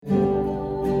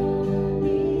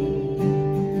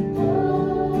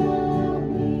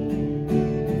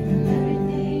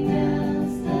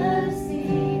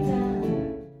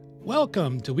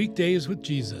Welcome to Weekdays with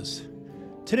Jesus.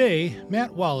 Today,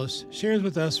 Matt Wallis shares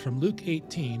with us from Luke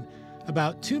 18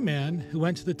 about two men who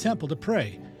went to the temple to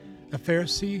pray, a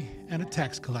Pharisee and a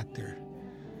tax collector.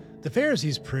 The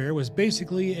Pharisee's prayer was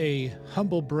basically a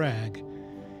humble brag,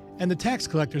 and the tax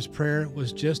collector's prayer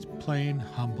was just plain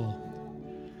humble.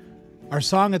 Our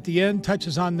song at the end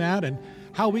touches on that and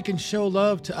how we can show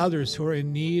love to others who are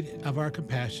in need of our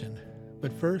compassion.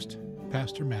 But first,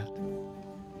 Pastor Matt.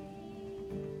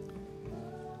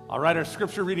 All right, our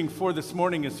scripture reading for this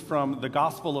morning is from the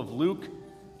Gospel of Luke,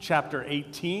 chapter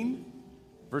 18,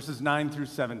 verses 9 through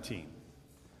 17.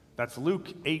 That's Luke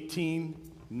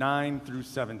 18, 9 through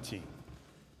 17. It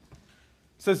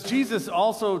says, Jesus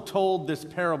also told this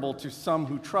parable to some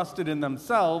who trusted in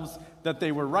themselves that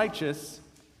they were righteous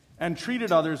and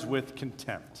treated others with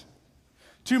contempt.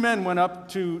 Two men went up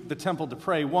to the temple to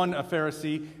pray, one a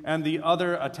Pharisee and the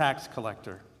other a tax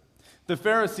collector. The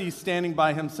Pharisee, standing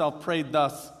by himself, prayed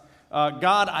thus,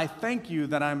 God, I thank you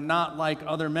that I'm not like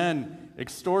other men,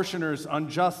 extortioners,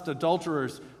 unjust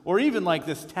adulterers, or even like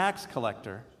this tax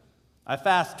collector. I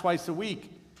fast twice a week.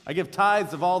 I give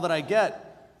tithes of all that I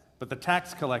get. But the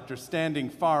tax collector, standing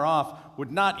far off,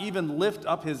 would not even lift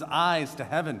up his eyes to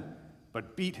heaven,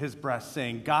 but beat his breast,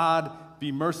 saying, God,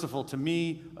 be merciful to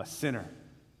me, a sinner.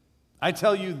 I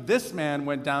tell you, this man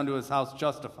went down to his house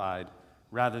justified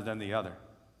rather than the other.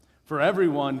 For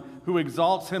everyone who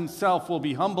exalts himself will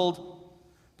be humbled,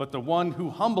 but the one who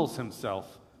humbles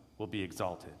himself will be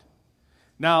exalted.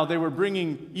 Now they were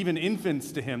bringing even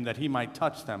infants to him that he might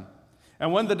touch them.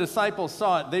 And when the disciples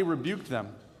saw it, they rebuked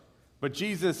them. But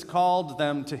Jesus called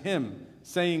them to him,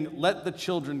 saying, Let the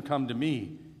children come to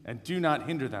me, and do not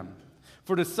hinder them,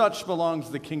 for to such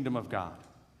belongs the kingdom of God.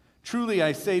 Truly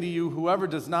I say to you, whoever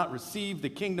does not receive the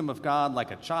kingdom of God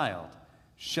like a child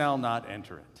shall not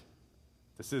enter it.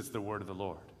 This is the word of the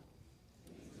Lord.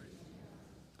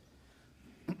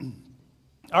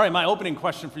 All right, my opening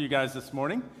question for you guys this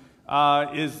morning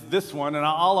is this one, and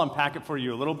I'll unpack it for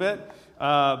you a little bit.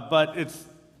 But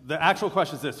the actual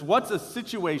question is this. What's a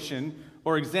situation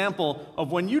or example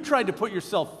of when you tried to put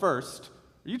yourself first,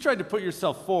 or you tried to put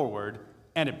yourself forward,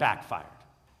 and it backfired?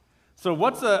 So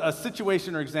what's a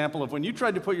situation or example of when you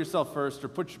tried to put yourself first or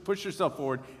push yourself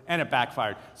forward and it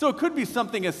backfired? So it could be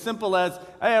something as simple as,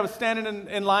 hey, I was standing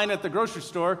in line at the grocery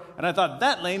store and I thought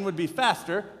that lane would be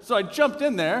faster, so I jumped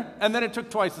in there and then it took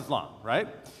twice as long, right?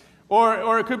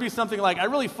 Or it could be something like, I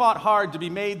really fought hard to be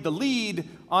made the lead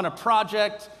on a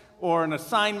project or an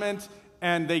assignment,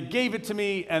 and they gave it to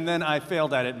me, and then I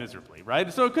failed at it miserably,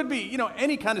 right? So it could be,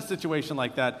 any kind of situation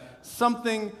like that,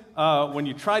 something when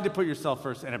you tried to put yourself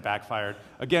first and it backfired.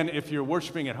 Again, if you're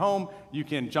worshiping at home, you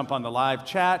can jump on the live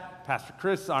chat. Pastor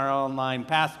Chris, our online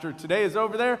pastor today, is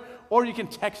over there, or you can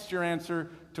text your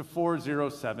answer to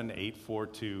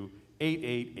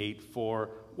 407-842-8884.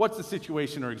 What's the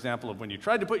situation or example of when you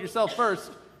tried to put yourself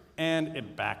first and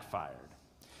it backfired?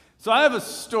 So I have a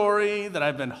story that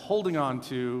I've been holding on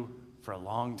to for a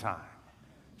long time,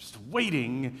 just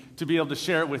waiting to be able to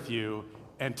share it with you.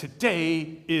 And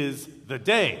today is the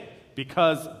day,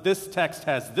 because this text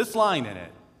has this line in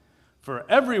it. For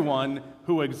everyone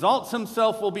who exalts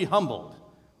himself will be humbled,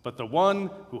 but the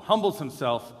one who humbles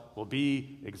himself will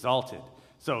be exalted.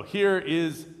 So here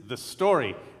is the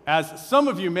story. As some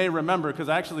of you may remember, because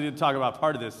I actually did talk about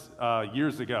part of this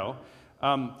years ago,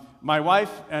 my wife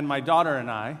and my daughter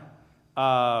and I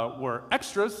were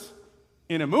extras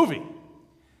in a movie.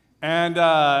 And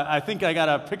I think I got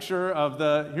a picture of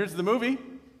here's the movie.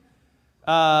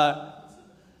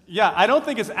 I don't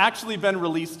think it's actually been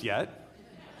released yet,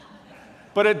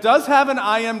 but it does have an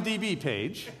IMDb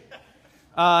page,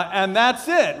 and that's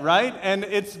it, right? And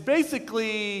it's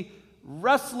basically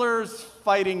wrestlers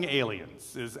fighting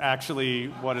aliens is actually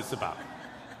what it's about.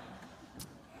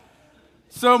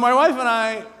 So my wife and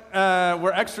I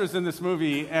were extras in this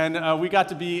movie, and we got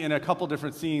to be in a couple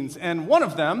different scenes, and one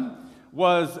of them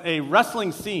was a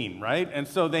wrestling scene, right? And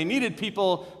so they needed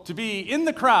people to be in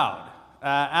the crowd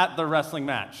at the wrestling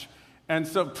match. And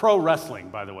so, pro wrestling,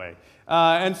 by the way.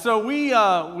 And so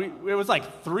it was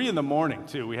like 3 a.m,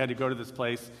 too. We had to go to this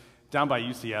place down by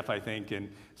UCF, I think. And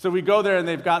so we go there, and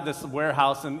they've got this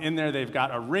warehouse, and in there they've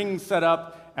got a ring set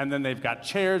up, and then they've got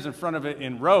chairs in front of it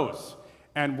in rows.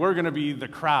 And we're going to be the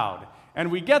crowd. And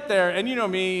we get there, and you know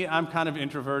me, I'm kind of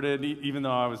introverted, even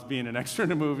though I was being an extra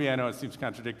in a movie. I know it seems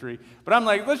contradictory. But I'm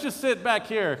like, let's just sit back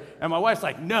here. And my wife's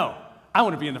like, no, I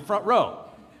want to be in the front row.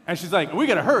 And she's like, we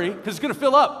got to hurry, because it's going to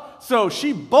fill up. So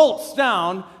she bolts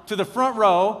down to the front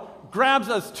row, grabs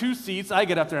us 2 seats. I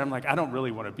get up there. I'm like, I don't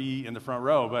really want to be in the front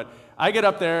row, but I get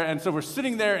up there, and so we're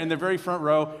sitting there in the very front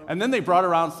row, and then they brought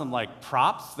around some like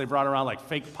props. They brought around like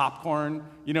fake popcorn,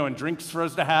 and drinks for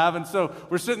us to have, and so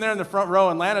we're sitting there in the front row,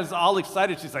 and Lana's all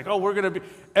excited. She's like,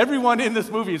 everyone in this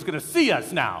movie is going to see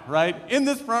us now, right, in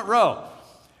this front row.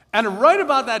 And right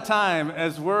about that time,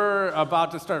 as we're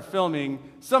about to start filming,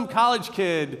 some college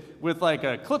kid with like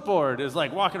a clipboard is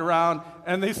like walking around,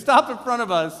 and they stop in front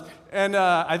of us, and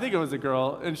I think it was a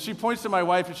girl, and she points to my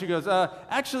wife, and she goes,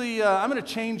 actually, I'm going to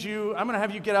change you. I'm going to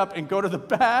have you get up and go to the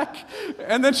back.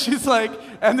 And then she's like,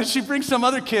 and then she brings some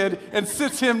other kid and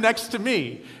sits him next to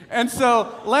me. And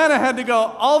so Lana had to go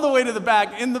all the way to the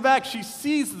back. In the back, she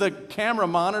sees the camera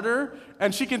monitor,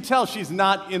 and she can tell she's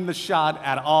not in the shot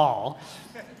at all.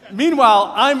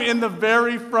 Meanwhile, I'm in the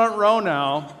very front row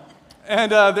now,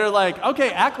 and they're like,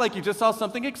 okay, act like you just saw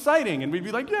something exciting. And we'd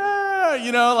be like,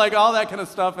 yeah, like all that kind of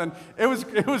stuff. And it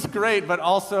was great, but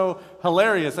also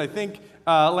hilarious. I think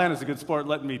Lana's a good sport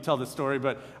letting me tell this story,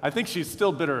 but I think she's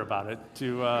still bitter about it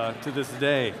to this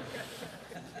day.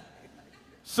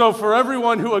 So for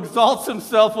everyone who exalts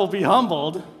himself will be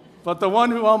humbled, but the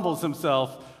one who humbles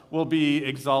himself will be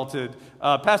exalted.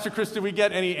 Pastor Chris, did we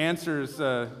get any answers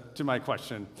to my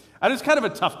question? It's kind of a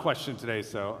tough question today,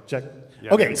 so. Check.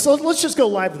 Yeah, okay, so let's just go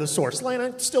live to the source.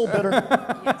 Lana, still bitter?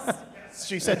 Yes.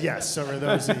 She said yes, over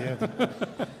those of you.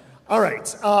 All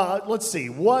right, let's see.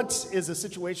 What is a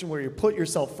situation where you put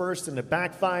yourself first and it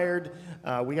backfired?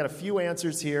 We got a few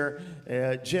answers here.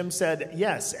 Jim said,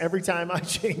 yes, every time I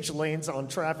change lanes on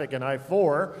traffic in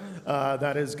I-4.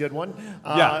 That is a good one.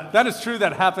 Yeah, that is true.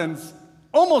 That happens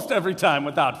almost every time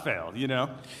without fail,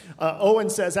 Owen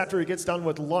says after he gets done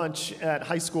with lunch at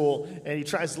high school and he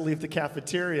tries to leave the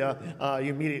cafeteria, he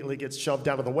immediately gets shoved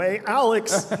out of the way.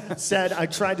 Alex said, I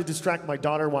tried to distract my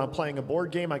daughter while playing a board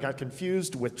game. I got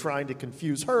confused with trying to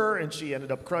confuse her, and she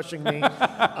ended up crushing me.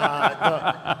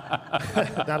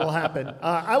 That'll happen.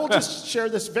 I will just share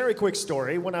this very quick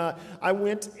story. When I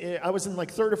was in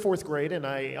like 3rd or 4th grade, and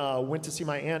I went to see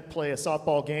my aunt play a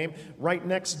softball game. Right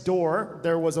next door,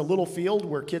 there was a little field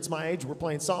where kids my age were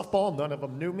playing softball. None of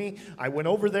them knew me. I went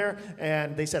over there,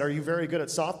 and they said, are you very good at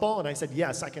softball? And I said,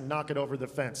 yes, I can knock it over the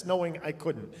fence, knowing I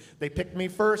couldn't. They picked me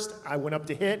first. I went up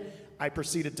to hit. I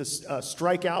proceeded to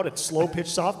strike out at slow-pitch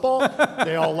softball.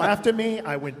 They all laughed at me.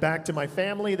 I went back to my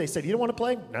family. They said, you don't want to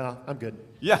play? No, I'm good.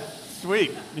 Yeah,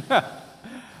 sweet. Yeah.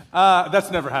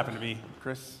 That's never happened to me,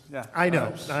 Chris. Yeah. I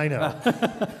know.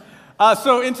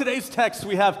 So in today's text,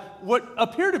 we have what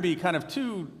appear to be kind of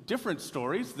 2 different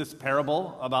stories, this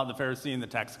parable about the Pharisee and the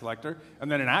tax collector,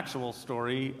 and then an actual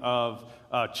story of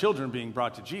children being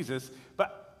brought to Jesus.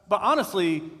 But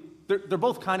honestly, they're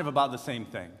both kind of about the same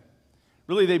thing.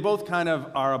 Really, they both kind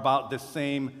of are about the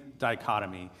same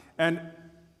dichotomy. And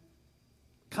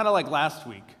kind of like last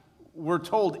week, we're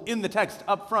told in the text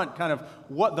up front kind of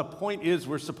what the point is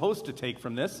we're supposed to take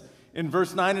from this. In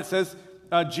verse 9, it says,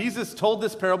 Jesus told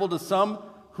this parable to some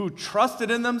who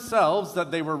trusted in themselves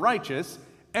that they were righteous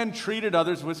and treated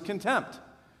others with contempt.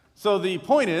 So the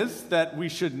point is that we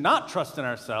should not trust in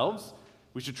ourselves,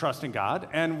 we should trust in God,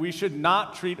 and we should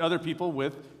not treat other people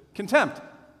with contempt.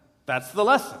 That's the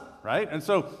lesson, right? And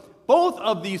so both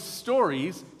of these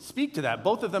stories speak to that.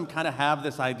 Both of them kind of have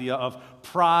this idea of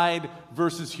pride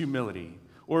versus humility,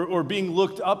 or being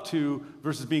looked up to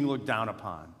versus being looked down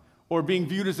upon, or being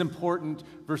viewed as important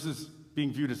versus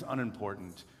being viewed as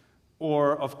unimportant,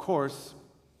 or, of course,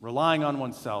 relying on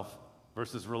oneself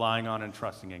versus relying on and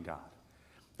trusting in God.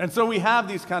 And so we have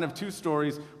these kind of 2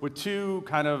 stories with 2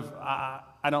 kind of,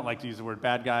 I don't like to use the word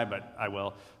bad guy, but I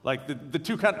will, like the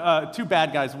 2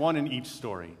 bad guys, one in each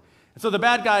story. And so the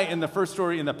bad guy in the first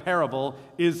story in the parable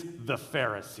is the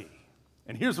Pharisee.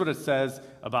 And here's what it says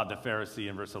about the Pharisee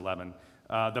in verse 11.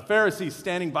 The Pharisee,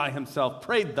 standing by himself,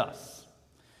 prayed thus,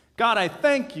 God, I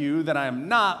thank you that I am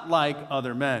not like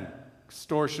other men,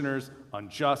 extortioners,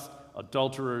 unjust,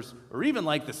 adulterers, or even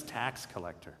like this tax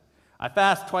collector. I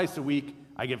fast twice a week.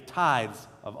 I give tithes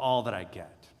of all that I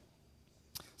get.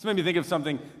 This made me think of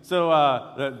something. So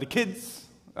the kids,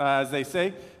 as they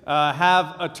say,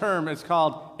 have a term. It's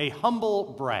called a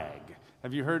humble brag.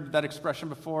 Have you heard that expression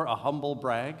before, a humble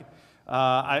brag?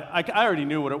 I already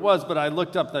knew what it was, but I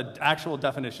looked up the actual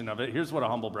definition of it. Here's what a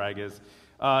humble brag is.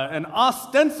 An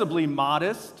ostensibly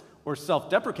modest or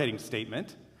self-deprecating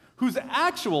statement whose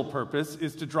actual purpose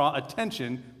is to draw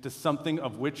attention to something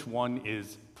of which one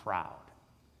is proud.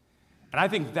 And I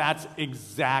think that's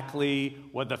exactly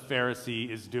what the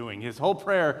Pharisee is doing. His whole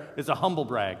prayer is a humble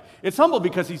brag. It's humble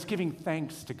because he's giving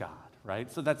thanks to God,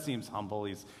 right? So that seems humble.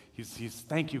 He's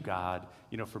thank you, God,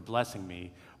 for blessing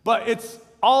me. But it's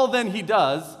all then he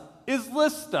does is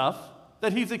list stuff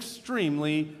that he's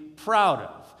extremely proud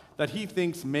of, that he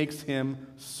thinks makes him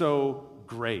so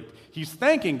great. He's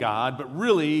thanking God, but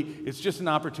really it's just an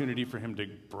opportunity for him to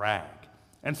brag.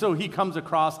 And so he comes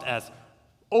across as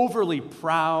overly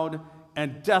proud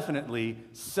and definitely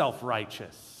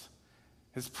self-righteous.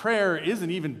 His prayer isn't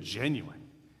even genuine.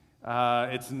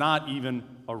 It's not even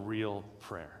a real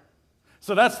prayer.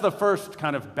 So that's the first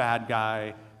kind of bad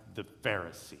guy, the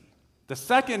Pharisee. The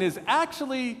second is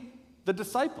actually the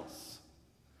disciples.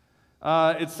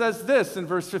 It says this in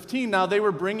verse 15, "Now they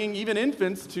were bringing even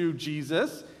infants to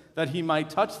Jesus that he might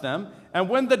touch them. And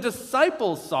when the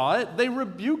disciples saw it, they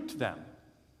rebuked them."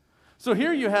 So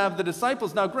here you have the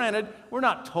disciples. Now granted, we're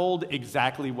not told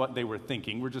exactly what they were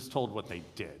thinking. We're just told what they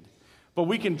did. But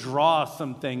we can draw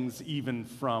some things even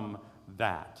from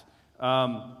that.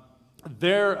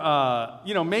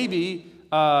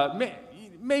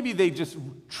 Maybe they just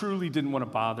truly didn't want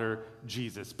to bother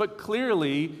Jesus. But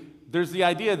clearly, there's the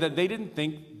idea that they didn't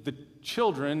think the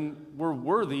children were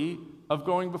worthy of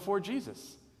going before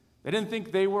Jesus. They didn't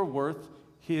think they were worth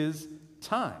his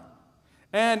time.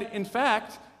 And in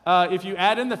fact, if you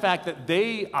add in the fact that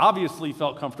they obviously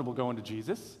felt comfortable going to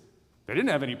Jesus, they didn't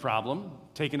have any problem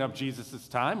taking up Jesus'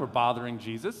 time or bothering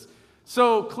Jesus.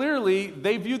 So clearly,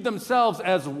 they viewed themselves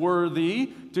as worthy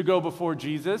to go before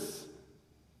Jesus,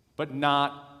 but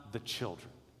not the children.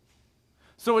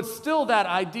 So it's still that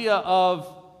idea of,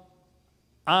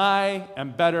 I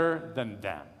am better than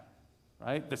them,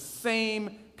 right? The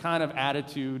same kind of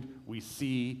attitude we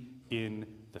see in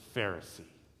the Pharisee.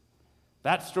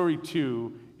 That story,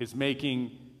 too, is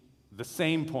making the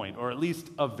same point, or at least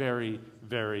a very,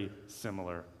 very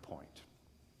similar point.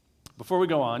 Before we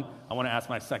go on, I want to ask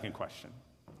my second question.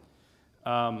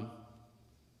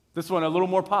 This one a little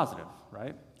more positive,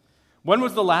 right? When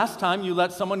was the last time you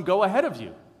let someone go ahead of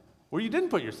you, where you didn't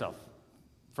put yourself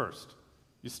first?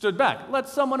 You stood back. Let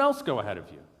someone else go ahead of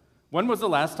you. When was the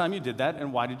last time you did that,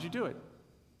 and why did you do it?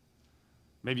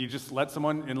 Maybe you just let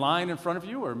someone in line in front of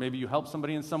you, or maybe you helped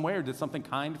somebody in some way or did something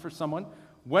kind for someone.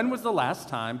 When was the last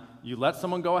time you let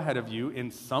someone go ahead of you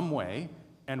in some way,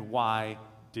 and why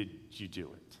did you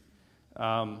do it?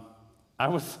 I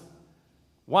was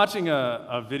watching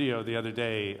a video the other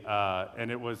day, and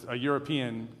it was a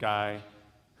European guy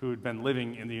who had been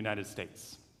living in the United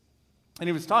States. And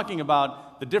he was talking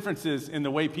about the differences in the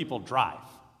way people drive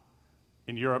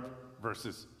in Europe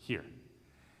versus here.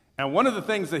 And one of the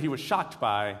things that he was shocked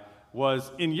by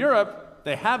was in Europe,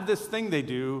 they have this thing they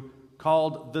do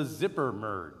called the zipper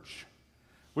merge,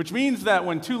 which means that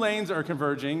when two lanes are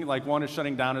converging, like one is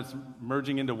shutting down, it's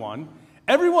merging into one,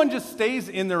 everyone just stays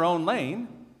in their own lane,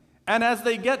 and as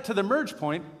they get to the merge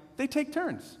point, they take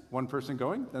turns. One person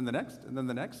going, then the next, and then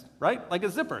the next, right? Like a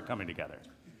zipper coming together.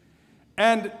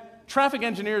 And traffic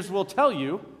engineers will tell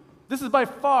you this is by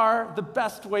far the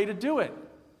best way to do it.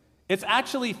 It's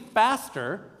actually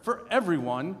faster for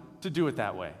everyone to do it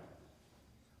that way.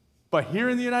 But here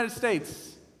in the United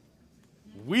States,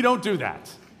 we don't do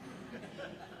that.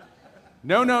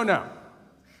 No, no, no.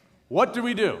 What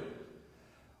do?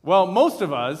 Well, most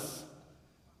of us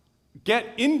get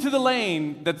into the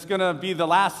lane that's going to be the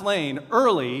last lane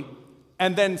early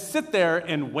and then sit there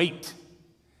and wait.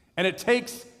 And it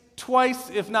takes twice,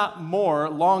 if not more,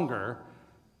 longer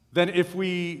than if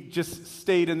we just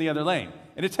stayed in the other lane.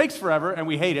 And it takes forever, and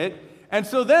we hate it. And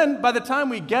so then, by the time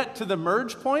we get to the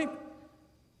merge point,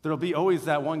 there'll be always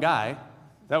that one guy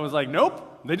that was like,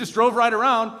 nope, they just drove right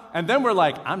around, and then we're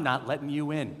like, I'm not letting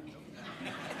you in.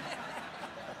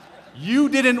 You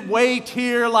didn't wait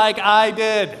here like I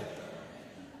did.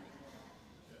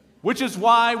 Which is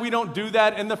why we don't do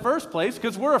that in the first place,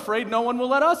 because we're afraid no one will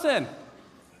let us in.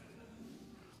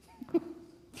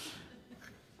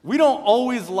 We don't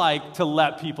always like to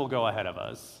let people go ahead of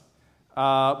us.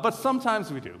 But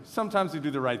sometimes we do. Sometimes we do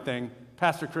the right thing.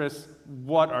 Pastor Chris,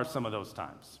 what are some of those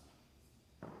times?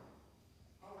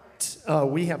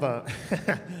 We have a,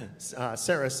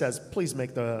 Sarah says, please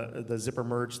make the zipper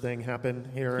merge thing happen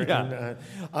here. Yeah.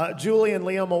 And, Julie and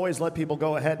Liam always let people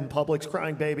go ahead in Publix,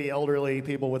 crying baby, elderly,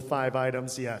 people with 5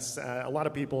 items. Yes, a lot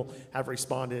of people have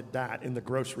responded that in the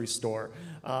grocery store.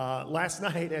 Last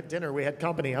night at dinner, we had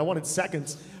company. I wanted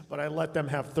seconds, but I let them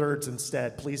have thirds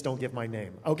instead. Please don't give my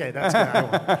name. Okay, that's good.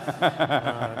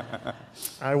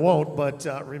 I won't, but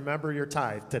remember your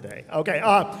tithe today. Okay,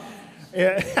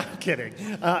 yeah, I'm kidding.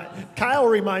 Kyle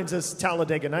reminds us,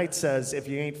 Talladega Nights says, if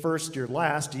you ain't first, you're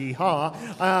last, yee-haw.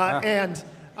 And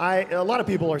a lot of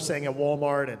people are saying at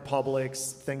Walmart, at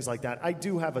Publix, things like that. I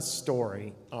do have a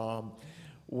story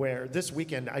where this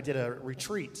weekend I did a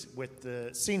retreat with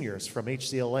the seniors from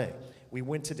HCLA. We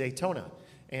went to Daytona.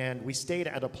 And we stayed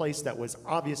at a place that was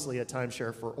obviously a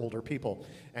timeshare for older people.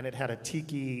 And it had a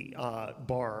tiki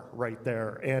bar right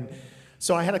there. And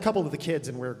so I had a couple of the kids,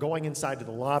 and we were going inside to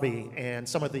the lobby, and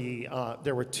some of the,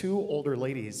 there were two older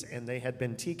ladies, and they had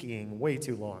been tikiing way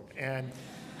too long. And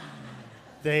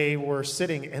they were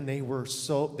sitting, and they were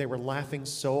laughing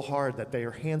so hard that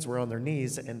their hands were on their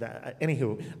knees. And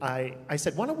anywho, I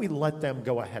said, why don't we let them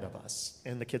go ahead of us?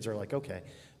 And the kids are like, okay.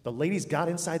 The ladies got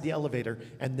inside the elevator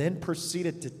and then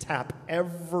proceeded to tap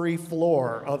every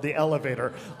floor of the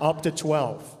elevator up to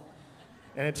 12.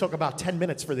 And it took about 10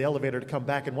 minutes for the elevator to come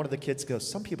back, and one of the kids goes,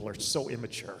 some people are so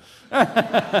immature.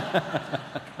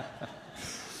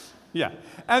 Yeah,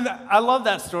 and I love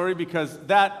that story because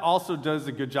that also does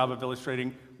a good job of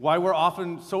illustrating why we're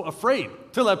often so afraid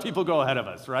to let people go ahead of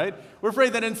us, right? We're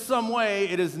afraid that in some way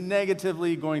it is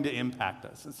negatively going to impact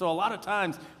us. And so a lot of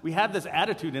times we have this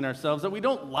attitude in ourselves that we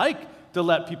don't like to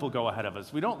let people go ahead of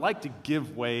us. We don't like to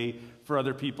give way for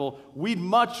other people. We'd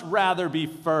much rather be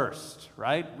first,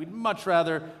 right? We'd much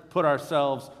rather put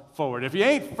ourselves forward. If you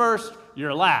ain't first,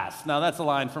 you're last. Now, that's a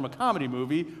line from a comedy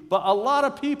movie, but a lot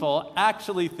of people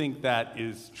actually think that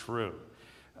is true.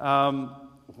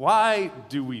 Why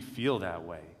do we feel that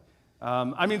way?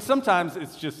 I mean, sometimes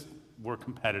it's just we're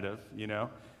competitive, you know?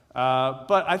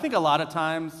 But I think a lot of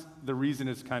times the reason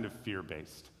is kind of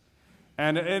fear-based.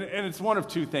 And it's one of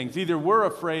two things. Either we're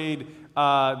afraid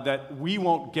that we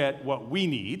won't get what we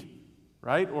need,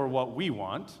 right, or what we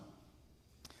want.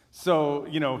 So,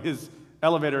 you know, his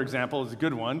elevator example is a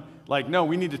good one. Like, no,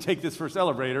 we need to take this first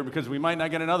elevator because we might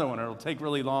not get another one, or it'll take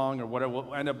really long, or whatever,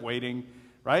 we'll end up waiting,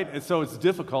 right? And so it's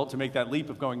difficult to make that leap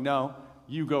of going, no,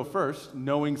 you go first,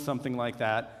 knowing something like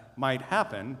that might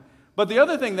happen. But the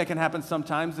other thing that can happen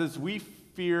sometimes is we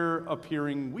fear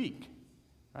appearing weak,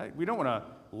 right? We don't want to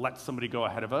let somebody go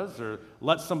ahead of us or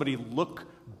let somebody look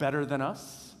better than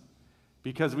us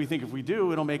because we think if we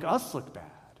do, it'll make us look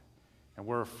bad. And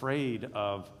we're afraid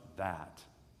of that.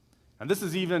 And this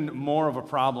is even more of a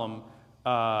problem.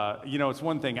 You know, it's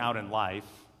one thing out in life,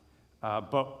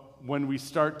 but when we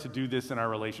start to do this in our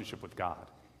relationship with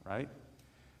God, right?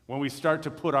 When we start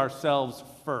to put ourselves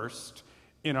first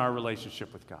in our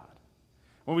relationship with God.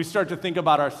 When we start to think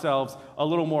about ourselves a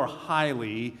little more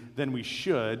highly than we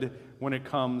should when it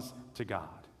comes to God.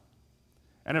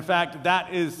 And in fact,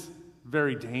 that is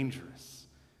very dangerous.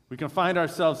 We can find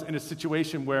ourselves in a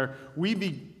situation where we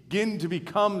begin to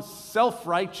become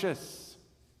self-righteous,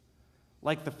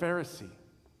 like the Pharisee.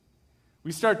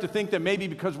 We start to think that maybe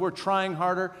because we're trying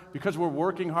harder, because we're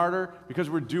working harder, because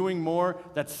we're doing more,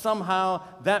 that somehow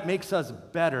that makes us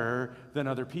better than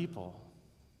other people.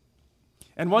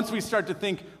 And once we start to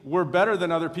think we're better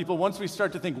than other people, once we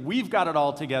start to think we've got it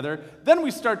all together, then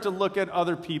we start to look at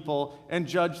other people and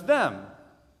judge them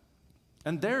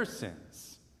and their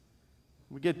sins.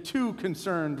 We get too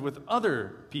concerned with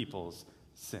other people's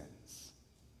sins.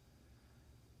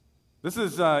 This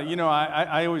is, you know,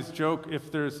 I always joke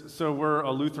so we're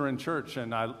a Lutheran church,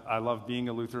 and I love being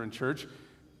a Lutheran church.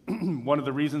 One of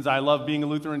the reasons I love being a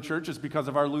Lutheran church is because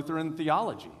of our Lutheran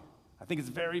theology. I think it's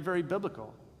very, very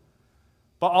biblical.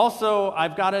 But also,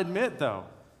 I've got to admit, though,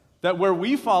 that where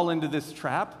we fall into this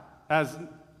trap as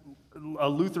a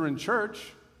Lutheran church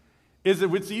is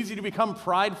that it's easy to become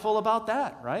prideful about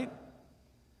that, right?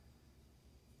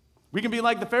 We can be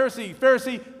like the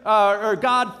Pharisee, or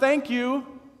God, thank you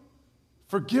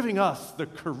for giving us the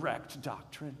correct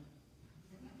doctrine.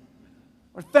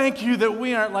 Or thank you that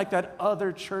we aren't like that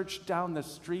other church down the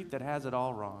street that has it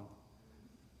all wrong,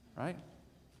 right?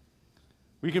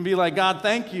 We can be like, God,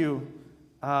 thank you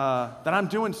that I'm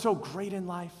doing so great in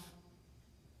life.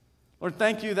 Lord,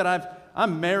 thank you that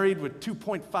I'm married with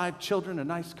 2.5 children, a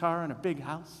nice car, and a big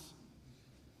house.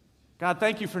 God,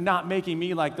 thank you for not making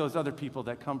me like those other people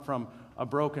that come from a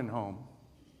broken home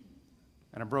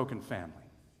and a broken family.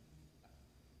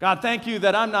 God, thank you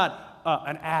that I'm not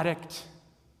an addict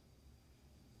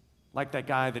like that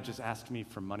guy that just asked me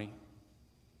for money.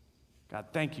 God,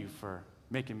 thank you for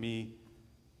making me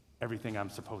everything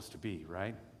I'm supposed to be,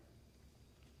 right?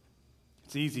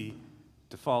 It's easy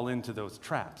to fall into those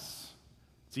traps.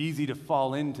 It's easy to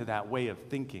fall into that way of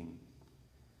thinking.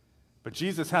 But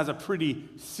Jesus has a pretty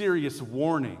serious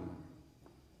warning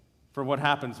for what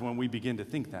happens when we begin to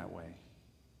think that way.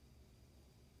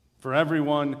 For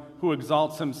everyone who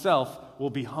exalts himself will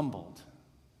be humbled.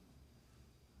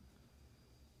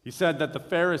 He said that the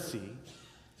Pharisee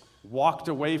walked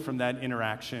away from that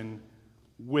interaction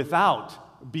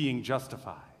without being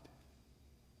justified.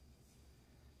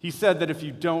 He said that if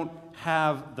you don't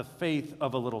have the faith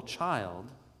of a little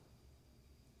child,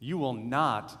 you will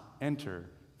not enter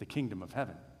the kingdom of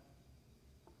heaven.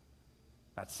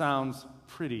 That sounds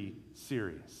pretty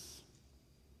serious.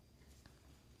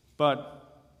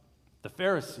 But the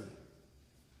Pharisee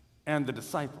and the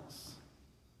disciples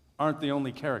aren't the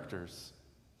only characters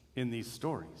in these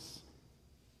stories.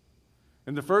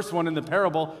 In the first one, in the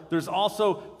parable, there's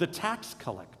also the tax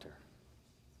collector.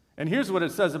 And here's what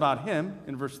it says about him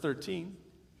in verse 13.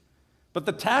 But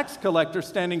the tax collector,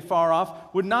 standing far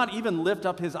off, would not even lift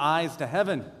up his eyes to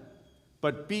heaven,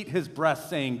 but beat his breast,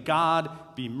 saying,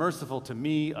 God, be merciful to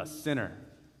me, a sinner.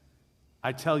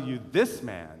 I tell you, this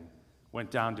man went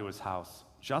down to his house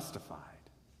justified.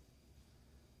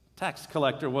 Tax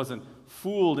collector wasn't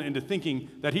fooled into thinking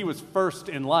that he was first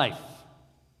in life,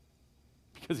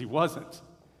 because he wasn't.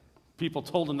 People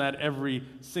told him that every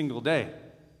single day.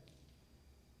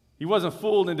 He wasn't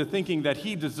fooled into thinking that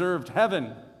he deserved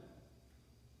heaven.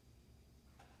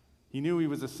 He knew he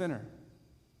was a sinner.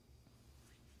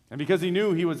 And because he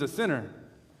knew he was a sinner,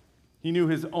 he knew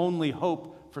his only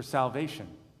hope for salvation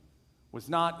was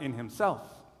not in himself,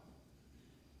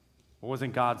 but was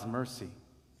in God's mercy.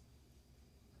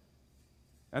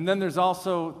 And then there's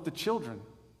also the children,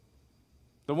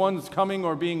 the ones coming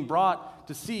or being brought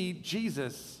to see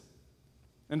Jesus.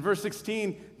 In verse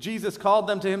 16, Jesus called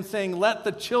them to him, saying, let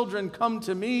the children come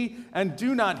to me, and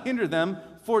do not hinder them,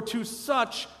 for to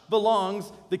such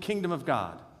belongs the kingdom of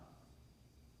God.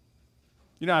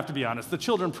 You know, I have to be honest, the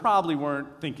children probably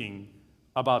weren't thinking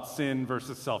about sin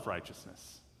versus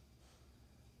self-righteousness.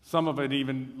 Some of it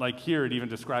even, like here, it even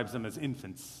describes them as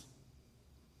infants.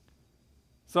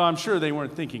 So I'm sure they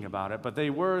weren't thinking about it, but they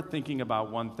were thinking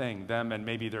about one thing, them and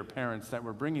maybe their parents that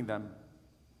were bringing them,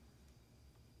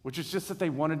 which is just that they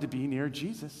wanted to be near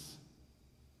Jesus.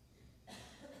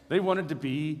 They wanted to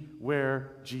be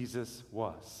where Jesus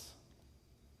was.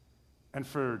 And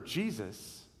for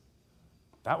Jesus,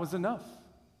 that was enough.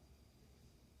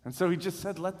 And so he just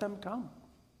said, let them come.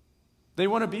 They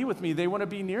want to be with me. They want to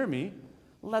be near me.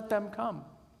 Let them come.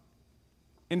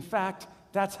 In fact,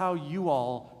 that's how you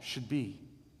all should be.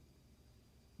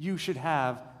 You should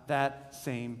have that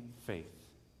same faith.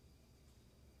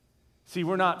 See,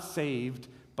 we're not saved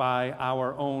by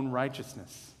our own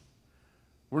righteousness.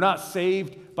 We're not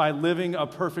saved by living a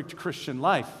perfect Christian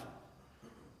life.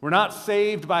 We're not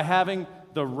saved by having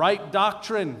the right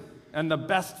doctrine and the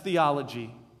best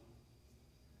theology.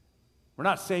 We're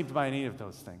not saved by any of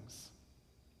those things.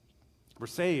 We're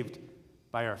saved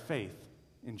by our faith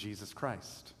in Jesus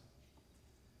Christ.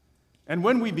 And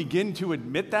when we begin to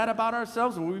admit that about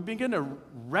ourselves, when we begin to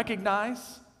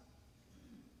recognize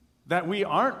that we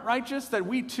aren't righteous, that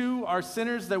we too are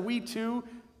sinners, that we too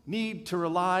need to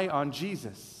rely on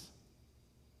Jesus,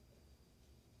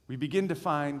 we begin to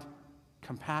find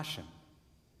compassion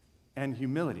and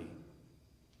humility.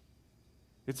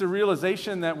 It's a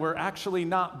realization that we're actually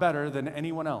not better than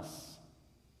anyone else,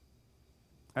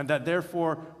 and that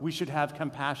therefore we should have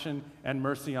compassion and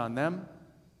mercy on them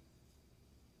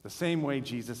the same way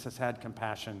Jesus has had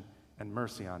compassion and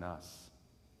mercy on us.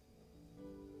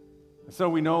 And so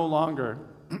we no longer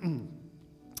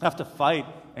have to fight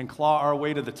and claw our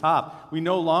way to the top. We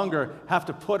no longer have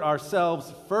to put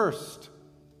ourselves first.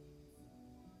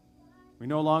 We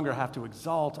no longer have to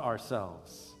exalt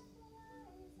ourselves.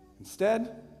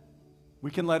 Instead,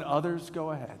 we can let others go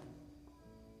ahead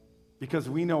because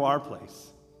we know our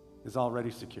place is already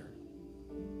secure.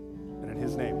 And in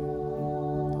his name,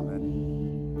 amen.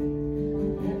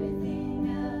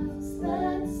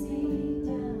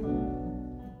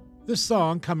 This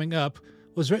song, Coming Up,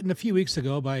 was written a few weeks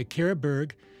ago by Cara,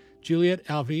 Berg, Juliette,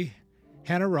 Alvey,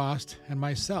 Hannah Rost, and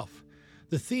myself.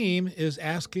 The theme is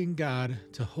asking God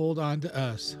to hold on to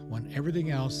us when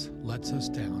everything else lets us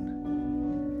down.